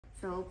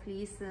So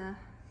please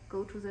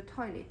go to the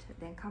toilet,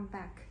 then come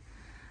back.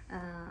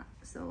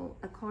 So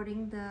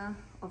according the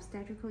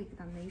obstetrical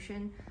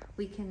examination,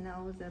 we can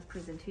know the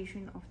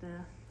presentation of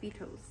the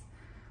fetals.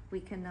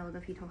 We can know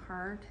the fetal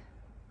heart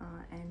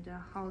and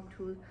how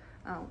to,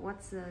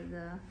 what's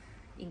the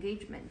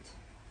engagement.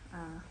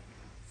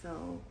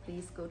 So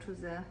please go to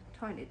the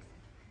toilet,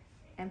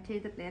 empty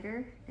the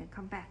bladder, and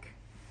come back.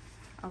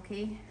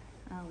 Okay,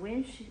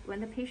 when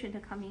the patient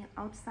is coming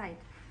outside,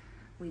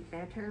 we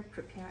better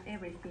prepare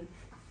everything.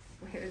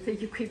 Where is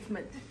the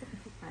equipment?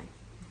 Right.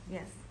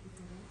 Yes.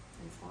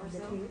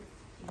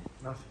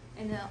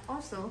 And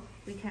also,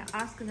 we can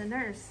ask the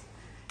nurse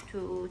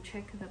to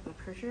check the blood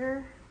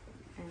pressure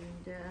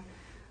and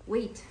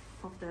weight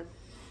of the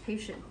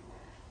patient.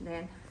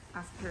 Then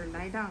ask her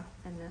lie down.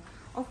 And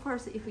of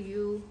course, if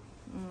you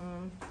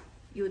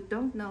you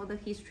don't know the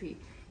history,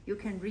 you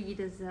can read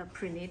the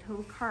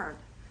prenatal card.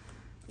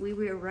 We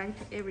will write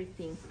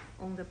everything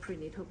on the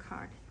prenatal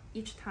card.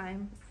 Each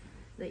time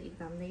the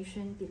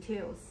examination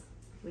details,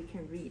 we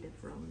can read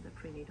from the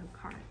prenatal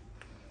card.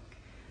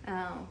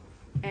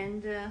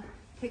 And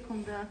take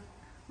on the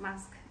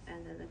mask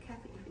and the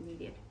cap if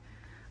needed.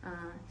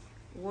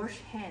 Wash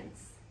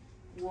hands,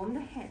 warm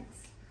the hands.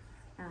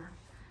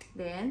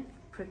 Then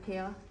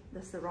prepare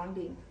the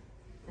surrounding.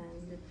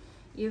 And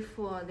if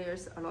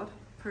there's a lot of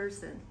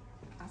person,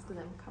 ask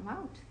them come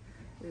out.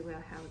 We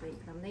will have the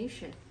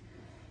examination.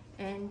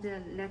 And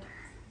let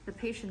the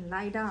patient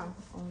lie down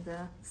on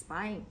the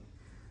spine,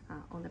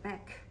 on the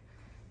back.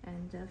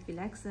 And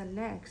relax the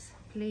legs,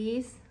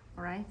 please.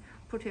 All right.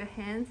 Put your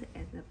hands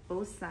at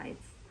both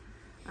sides.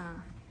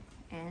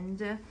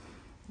 And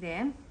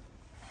then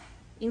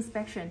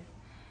inspection.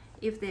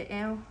 If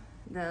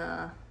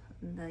the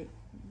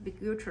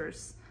big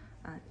uterus,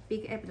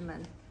 big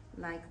abdomen,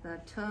 like the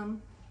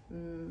term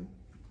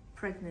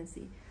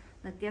pregnancy,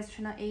 the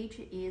gestational age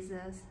is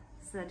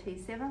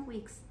 37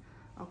 weeks.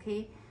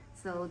 Okay,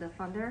 so the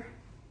funder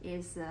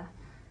is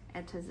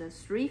at the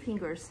 3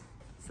 fingers,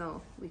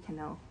 so we can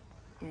know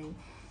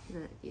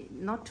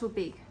not too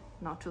big,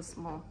 not too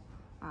small.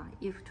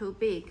 If too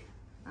big,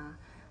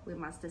 we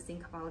must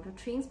think about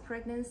twins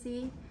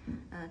pregnancy,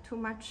 too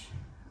much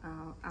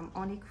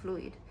amniotic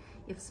fluid.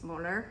 If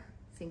smaller,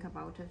 think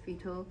about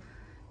fetal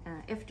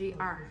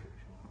FGR.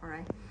 All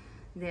right.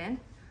 Then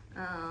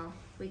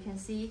we can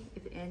see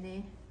if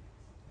any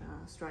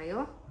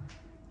striae,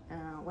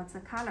 what's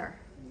the color.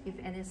 If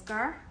any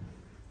scar,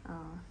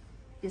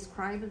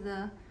 describe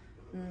the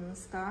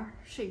scar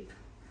shape.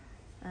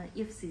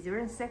 If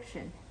cesarean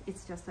section,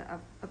 it's just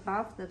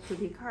above the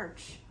pubic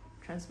arch,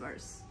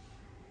 transverse.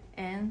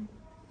 And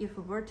if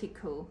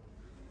vertical,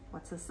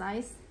 what's the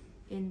size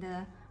in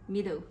the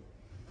middle.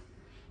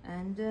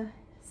 And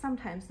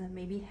sometimes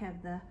maybe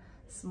have the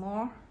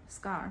small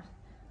scar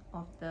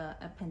of the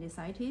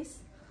appendicitis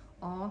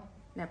or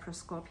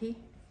laparoscopy,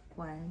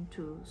 1,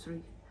 2,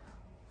 3,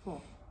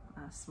 4,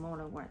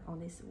 smaller one,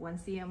 only 1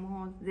 cm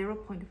or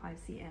 0.5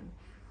 cm.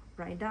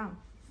 Write down.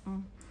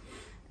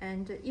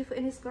 And if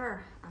any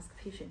scar, ask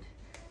patient,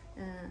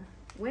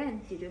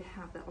 when did you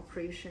have the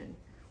operation?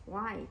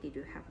 Why did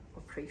you have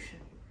operation?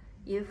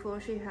 If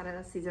she had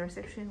a cesarean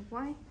section,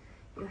 why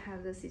you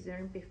have the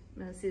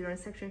cesarean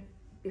section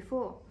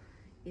before?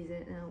 Is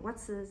it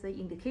what's the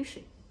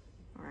indication?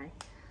 All right.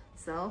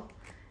 So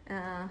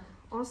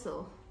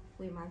also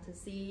we must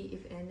see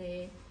if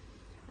any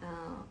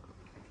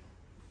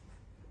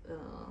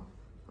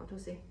how to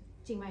say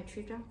静脉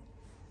曲张.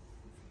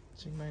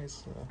 静脉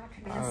is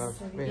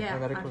yeah,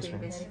 varicose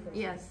veins.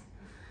 Yes.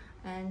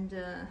 And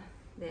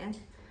then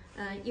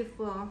if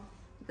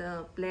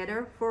the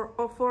bladder full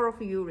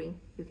of urine,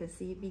 you can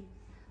see bit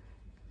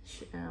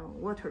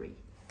watery.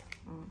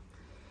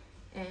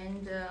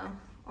 And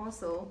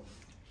also,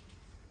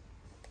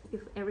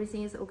 if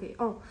everything is okay.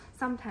 Oh,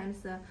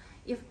 sometimes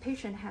if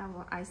patient have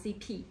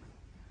ICP,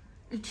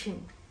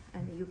 itching,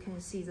 and you can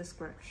see the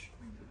scratch.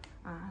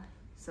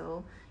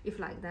 So if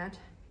like that,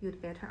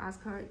 you'd better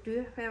ask her, do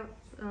you feel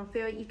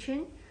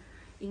itching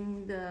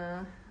in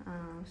the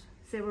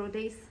several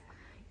days?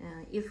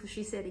 If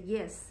she said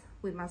yes,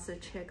 we must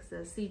check the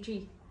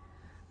CG,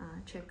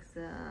 check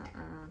the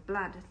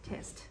blood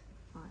test.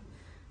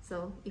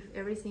 So if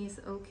everything is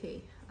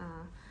okay,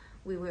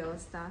 we will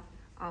start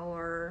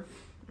our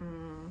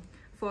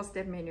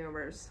 4-step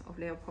maneuvers of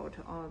Leopold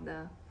or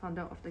the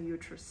funder of the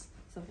uterus.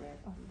 So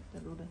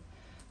the ruler.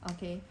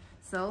 Okay,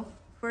 so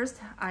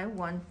first I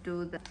want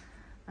to do the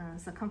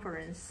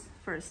circumference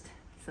first.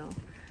 So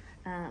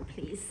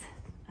please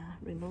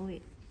remove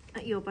it,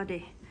 your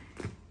body,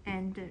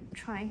 and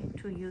try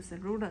to use a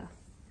ruler.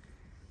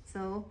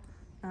 So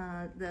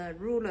the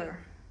ruler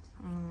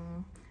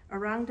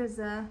around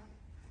the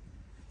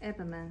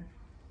abdomen,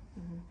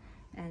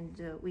 and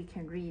we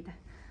can read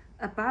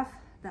above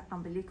the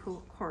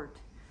umbilical cord.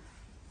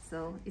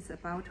 So it's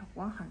about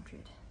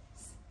 100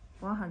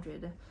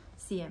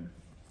 cm.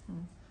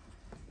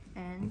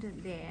 And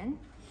then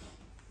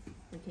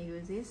we can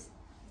use this,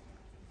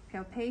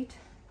 palpate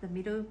the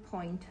middle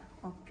point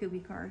of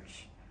pubic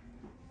arch,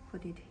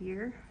 put it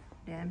here,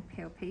 then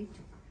palpate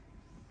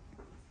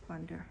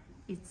funder.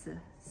 It's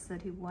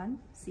 31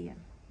 cm.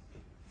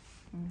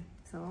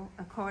 So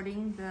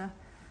according the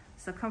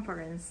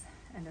circumference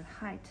and the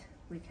height,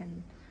 we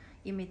can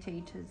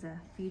imitate the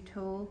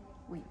fetal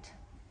weight,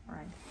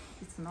 right?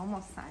 It's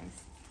normal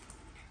size.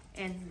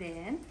 And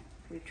then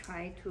we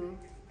try to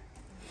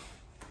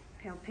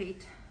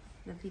palpate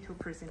the fetal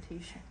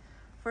presentation.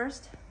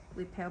 First,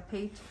 we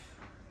palpate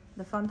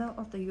the funnel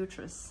of the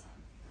uterus.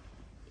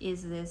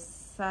 Is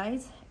this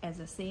size as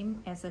the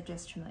same as the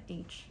gestational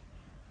age?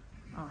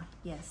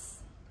 Yes,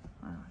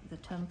 the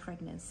term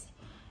pregnancy.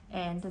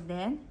 And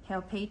then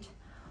palpate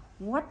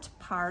what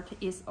part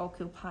is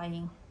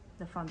occupying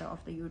the funnel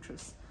of the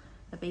uterus.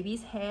 The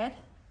baby's head,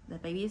 the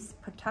baby's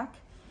buttock.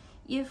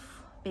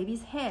 If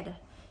baby's head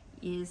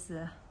is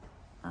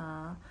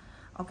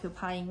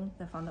occupying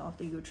the funnel of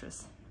the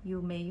uterus,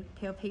 you may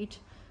palpate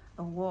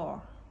a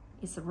wall.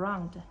 It's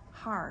round,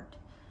 hard,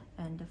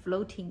 and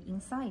floating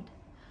inside.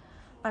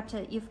 But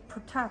if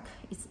buttock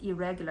is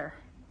irregular,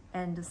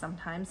 and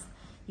sometimes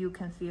you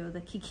can feel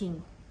the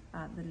kicking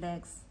the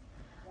legs.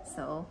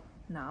 So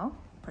now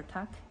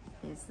buttock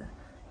is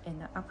in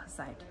the upper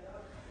side.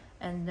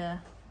 And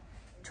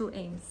 2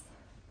 aims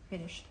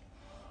finished.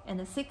 And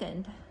the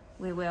second,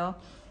 we will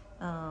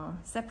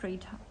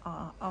separate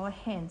our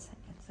hands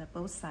at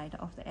both sides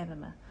of the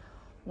abdomen.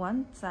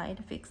 One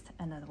side fixed,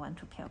 another one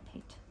to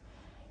palpate.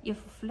 If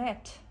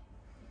flat,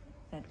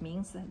 that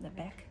means the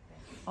back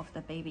of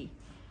the baby.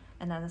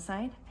 Another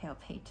side,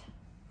 palpate.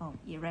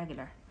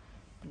 Irregular.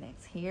 The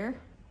legs here,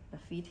 the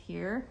feet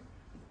here.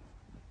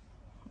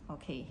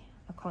 Okay,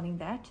 according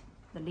that,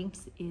 the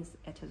limbs is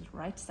at the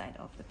right side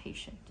of the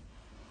patient.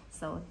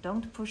 So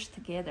don't push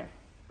together.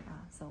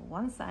 So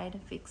one side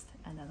fixed,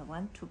 another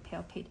one to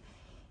palpate.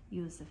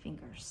 Use the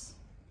fingers,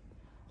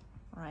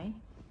 right?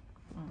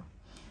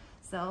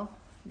 So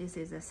this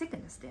is the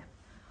second step.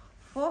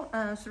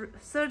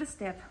 Third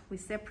step, we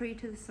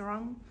separate the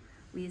surround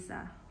with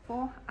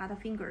 4 other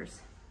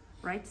fingers,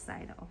 right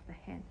side of the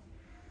hand.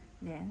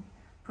 Then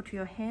put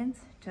your hands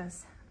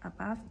just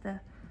above the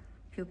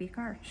pubic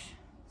arch.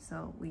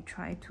 So we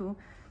try to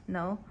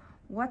know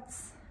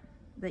what's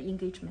the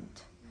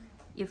engagement,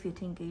 if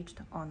it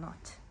engaged or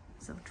not.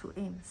 So 2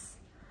 aims.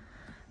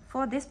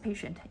 For this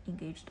patient,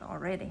 engaged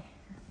already,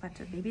 but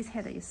the baby's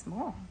head is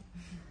small,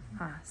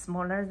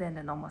 smaller than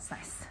the normal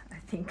size, I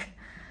think.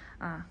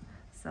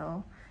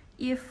 So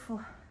if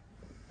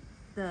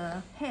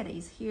the head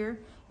is here,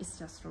 it's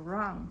just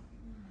round.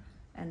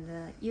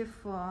 And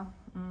if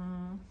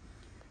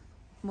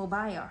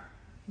mobile,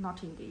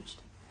 not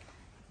engaged.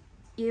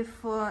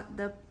 If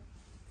the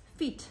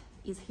feet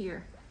is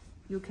here,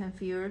 you can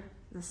feel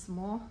the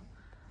small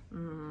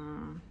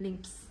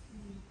limbs.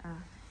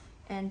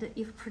 And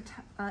if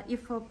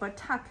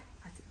buttock,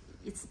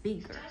 it's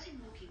bigger.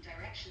 Starting walking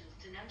directions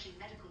to Nanjing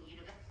Medical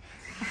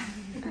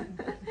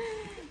University.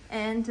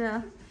 And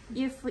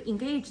if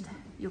engaged,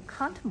 you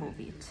can't move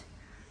it,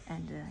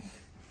 and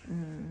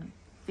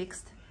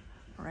fixed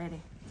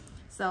already.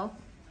 So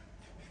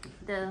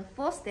the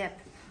 4th step,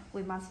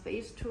 we must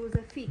face to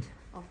the feet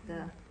of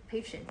the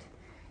patient,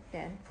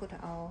 then put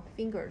our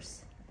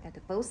fingers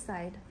at both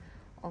sides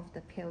of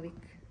the pelvic.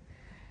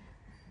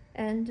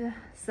 And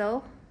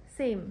so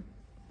same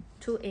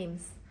 2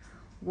 aims.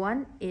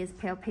 One is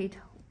palpate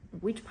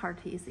which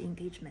part is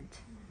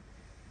engagement.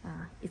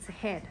 It's a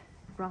head,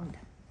 round,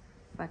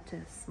 but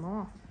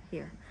small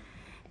here.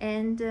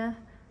 And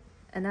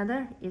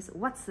another is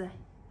what's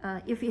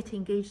if it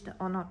engaged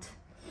or not.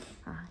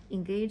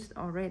 Engaged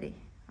already,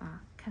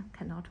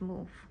 cannot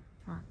move.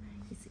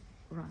 It's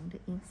round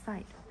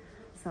inside.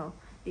 So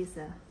these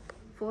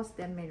 4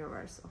 step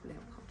maneuvers of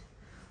Leopold.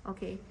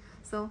 Okay,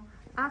 so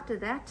after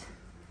that,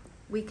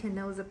 we can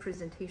know the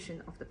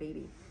presentation of the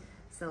baby.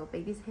 So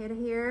baby's head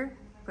here,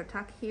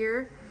 buttock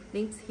here,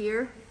 limbs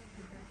here,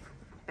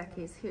 back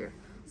is here.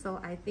 So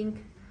I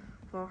think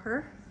for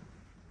her,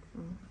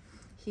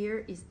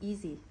 here is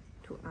easy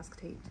to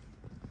auscultate.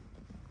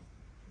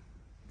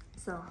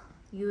 So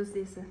use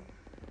this,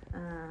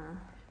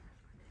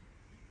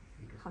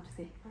 how to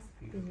say?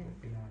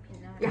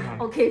 Yeah,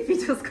 okay,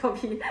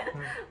 fetoscopy.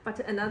 But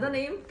another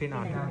name?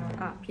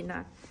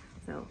 Pinat.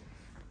 So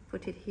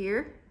put it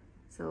here.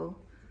 So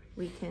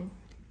we can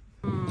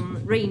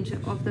range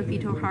of the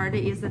fetal heart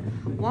is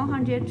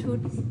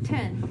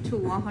 110 to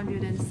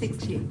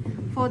 160.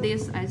 For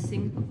this, I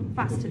think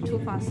too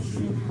fast.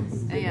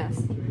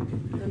 Yes,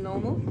 the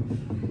normal.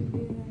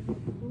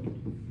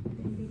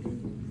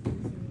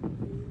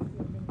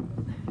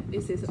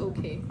 This is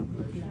okay,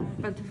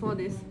 but for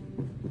this,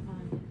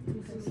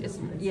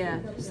 yeah.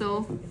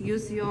 So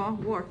use your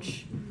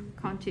watch,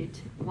 count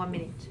it 1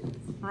 minute,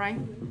 right?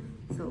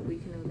 So we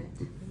can know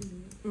that.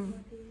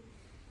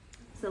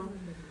 So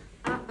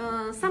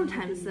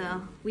sometimes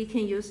we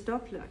can use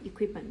Doppler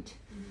equipment.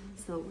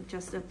 So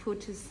just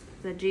put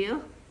the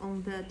gel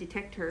on the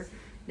detector,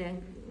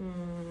 then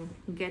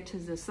get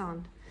the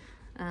sound,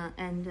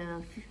 and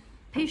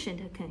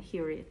patient can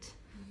hear it.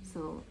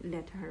 So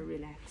let her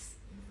relax,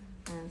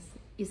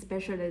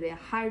 especially the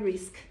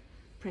high-risk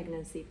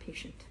pregnancy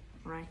patient,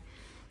 right?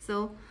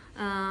 So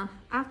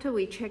after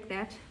we check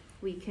that,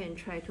 we can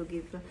try to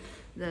give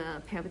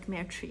the pelvic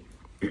metry.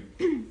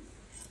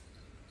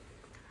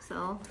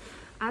 So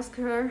ask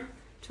her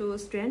to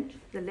straighten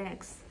the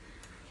legs.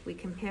 We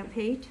can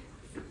palpate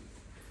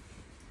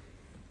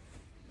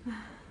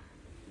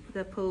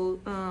the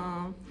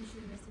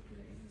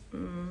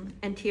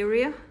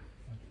anterior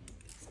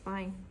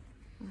spine.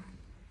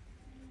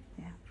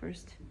 Yeah,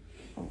 first.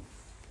 Oh,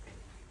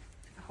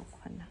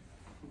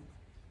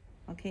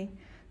 okay,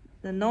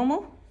 the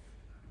normal.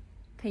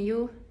 Can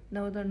you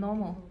know the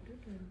normal?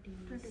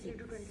 23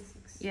 to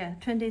 26. Yeah,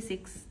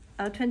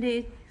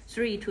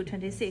 23 to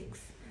 26.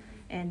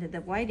 And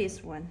the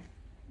widest one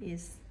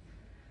is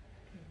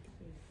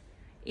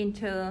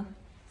intercrystal.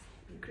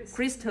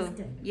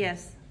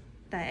 Yes,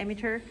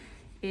 diameter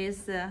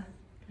is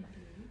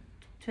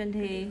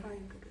 20.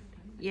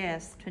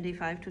 Yes,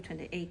 25 to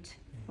 28,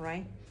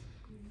 right?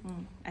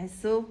 I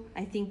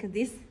think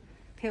this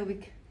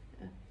pelvic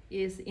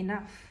is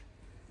enough,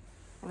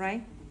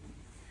 right?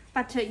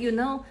 But you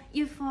know,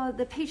 if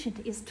the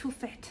patient is too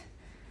fat,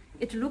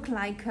 it looks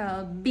like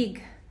a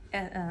big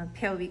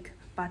pelvic,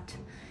 but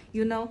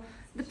you know,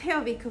 the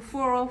pelvic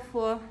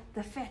for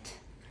the fat,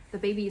 the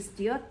baby is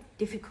still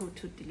difficult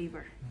to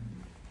deliver.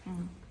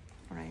 All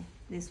right,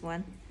 this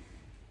one,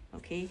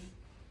 okay,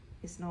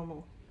 is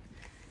normal.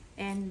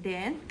 And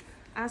then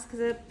ask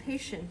the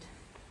patient,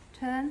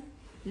 turn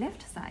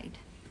left side.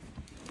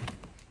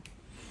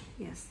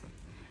 Yes,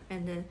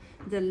 and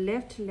the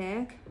left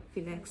leg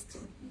flexed,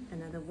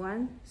 another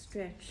one,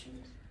 stretch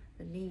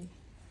the knee.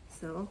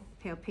 So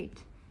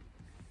palpate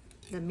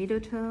the middle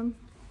term,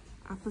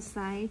 upper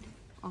side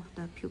of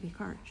the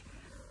pubic arch.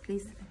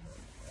 Please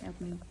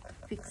help me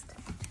fix it.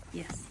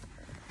 Yes.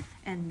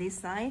 And this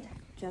side,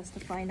 just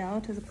find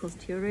out the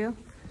posterior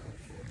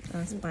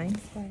spine.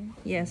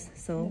 Yes,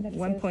 so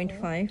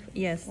 1.5,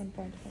 yes,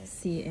 1.5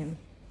 cm,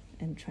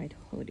 and try to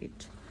hold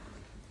it,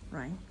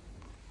 right?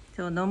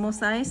 So normal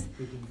size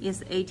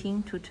is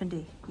 18 to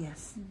 20,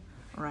 yes,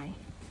 right,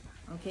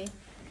 okay.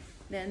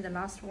 Then the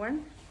last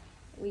one,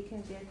 we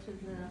can get to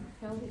the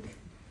pelvic.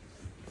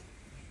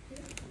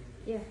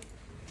 Yeah.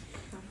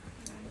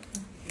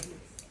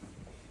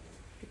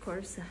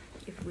 Because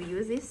if we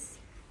use this,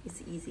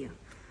 it's easier.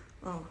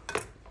 Oh,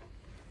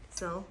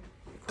 so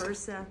of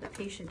course the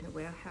patient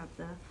will have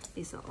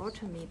this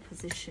otomy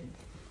position,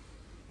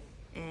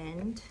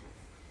 and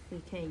we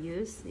can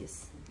use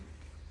this.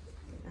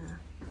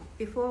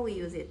 Before we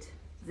use it,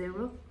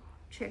 0,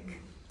 check,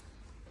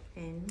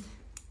 and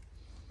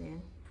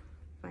then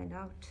find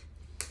out.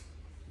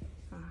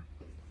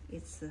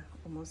 It's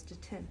almost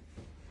 10.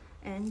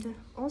 And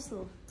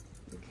also,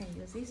 you can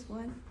use this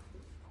one.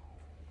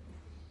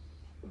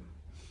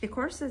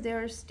 Because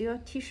there are still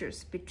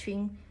tissues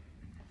between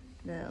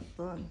the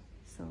bone,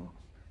 so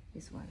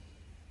this one.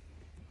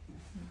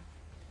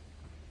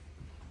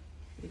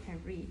 You can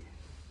read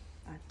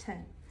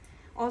 10.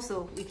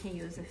 Also, we can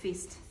use a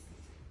fist.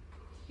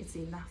 It's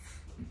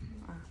enough,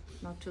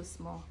 not too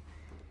small.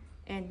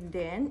 And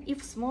then,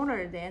 if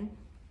smaller than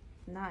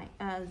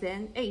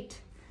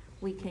 8,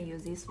 we can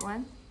use this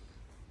one.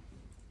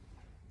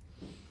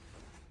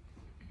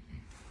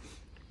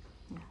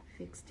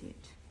 Fixed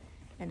it,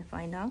 and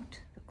find out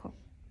the core.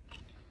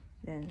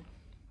 Then,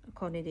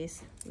 according to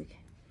this, we can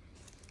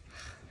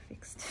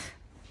fixed.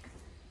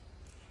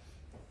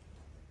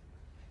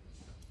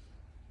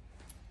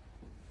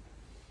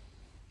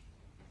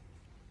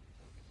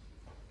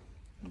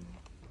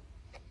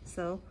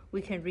 So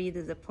we can read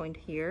the point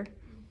here.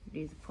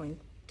 This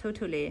point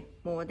totally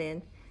more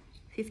than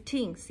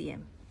 15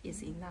 cm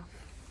is enough,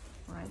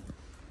 right?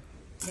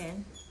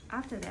 Then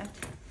after that,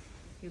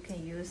 you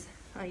can use,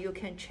 you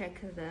can check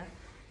the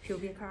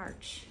pubic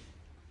arch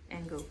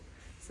angle.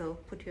 So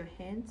put your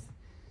hands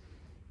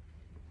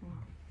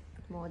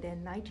more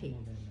than 90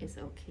 is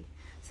okay.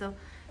 So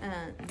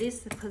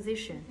this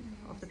position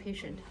of the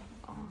patient,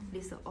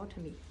 this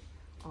otomy,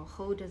 or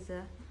hold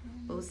the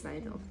both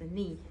sides of the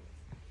knee,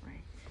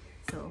 right?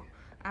 So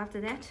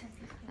after that,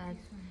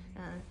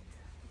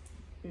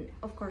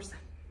 of course,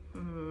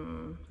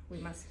 we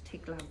must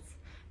take gloves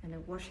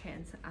and wash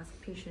hands as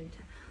patient.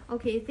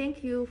 Okay,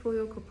 thank you for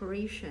your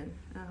cooperation.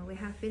 We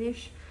have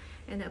finished,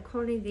 and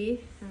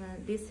accordingly,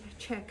 this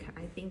check,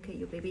 I think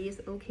your baby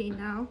is okay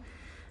now.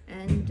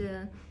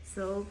 And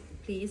so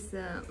please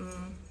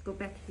go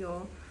back to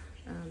your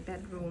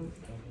bedroom,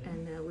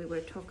 and we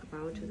will talk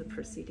about the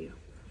procedure.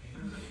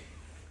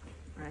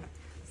 Right.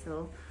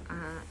 So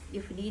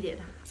if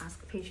needed,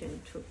 ask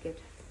patient to get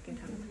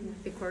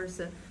up,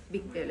 because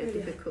big belly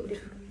difficult.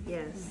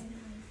 Yes.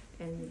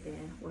 And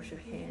then wash your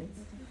hands.